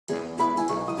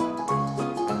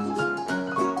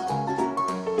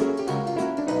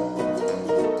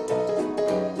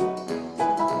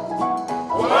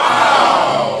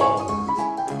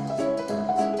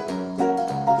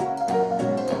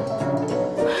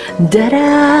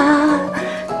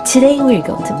Ta-da! Today we're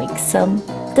going to make some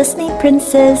Disney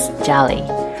Princess jelly.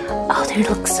 Oh, they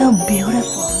look so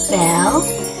beautiful. Belle,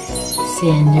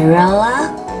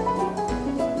 Cinderella,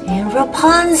 and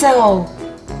Rapunzel.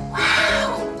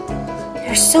 Wow,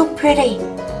 they're so pretty.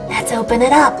 Let's open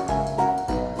it up.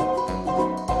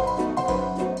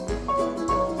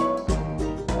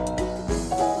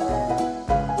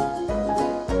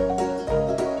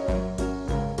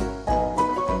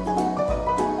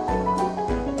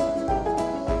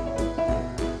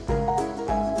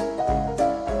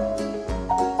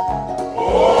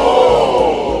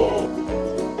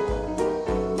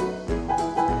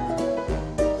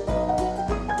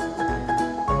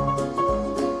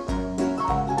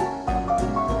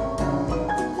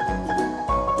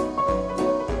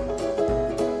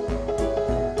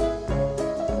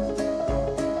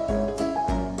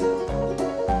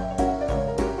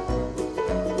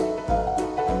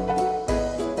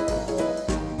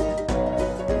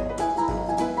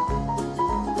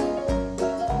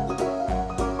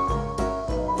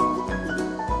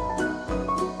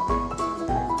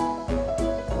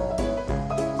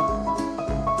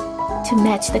 To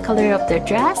match the color of their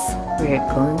dress, we're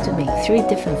going to make 3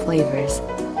 different flavors.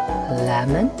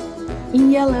 Lemon in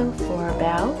yellow for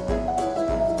Belle,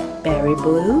 berry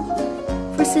blue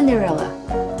for Cinderella,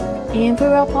 and for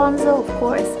Rapunzel, of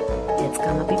course, it's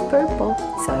gonna be purple,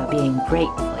 so it'll be in great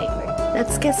flavor.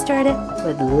 Let's get started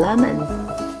with lemon.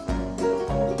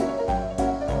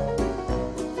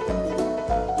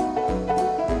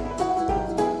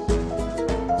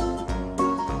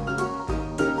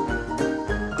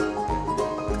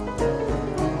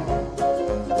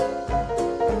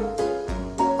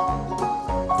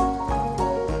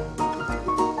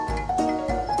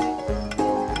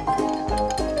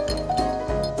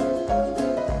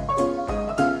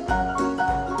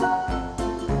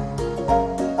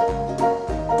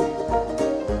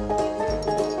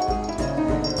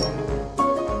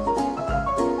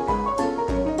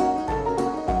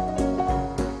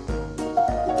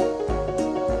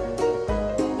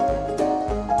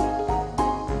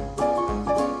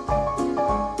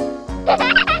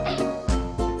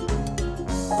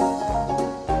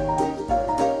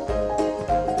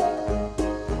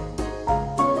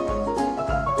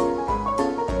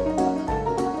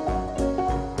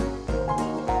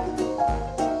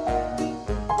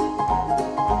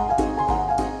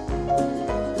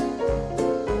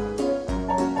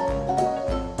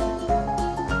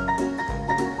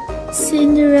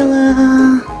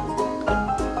 Cinderella.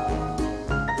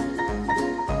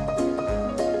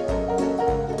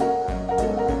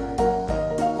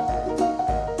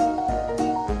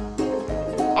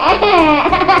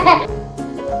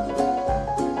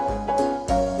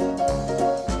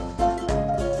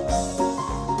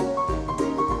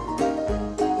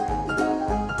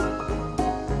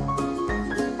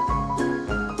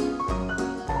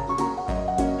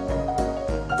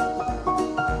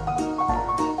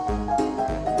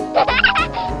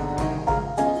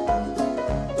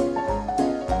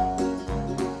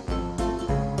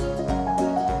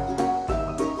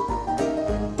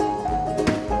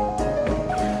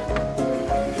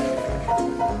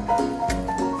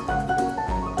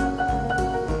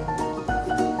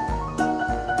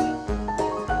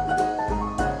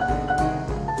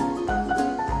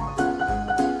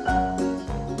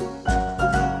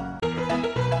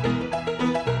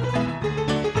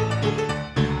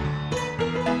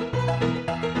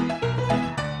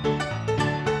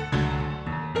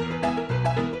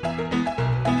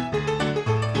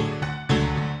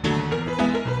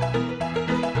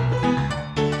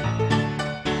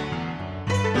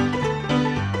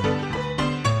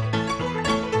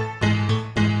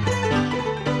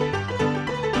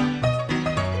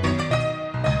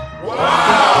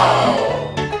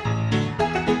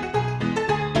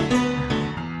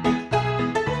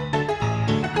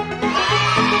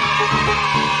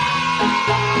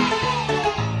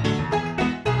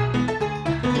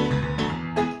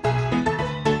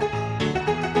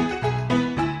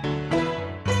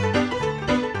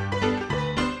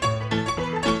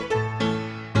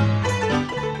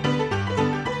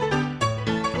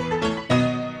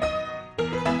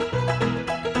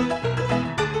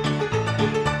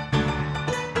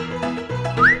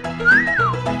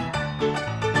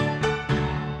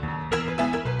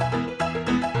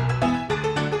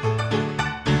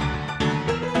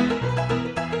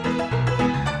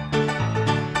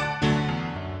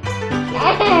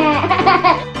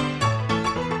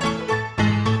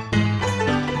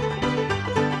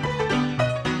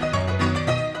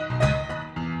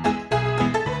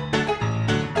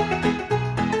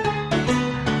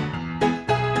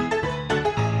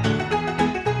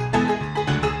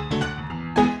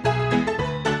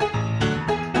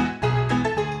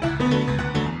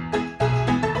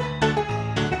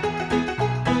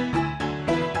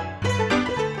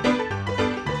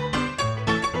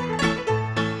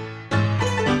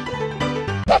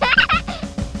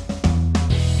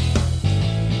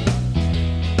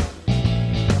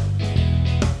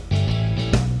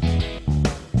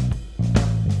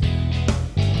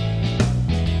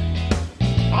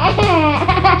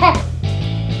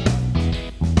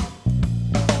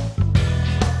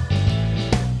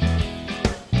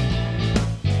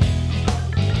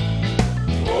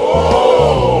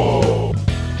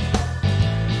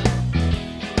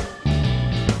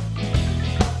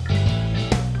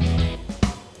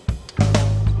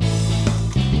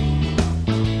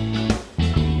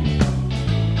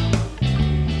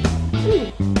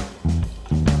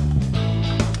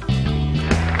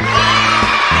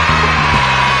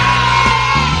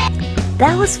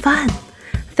 that was fun.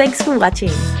 Thanks for watching.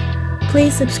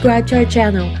 Please subscribe to our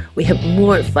channel. We have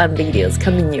more fun videos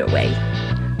coming your way.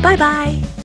 Bye bye.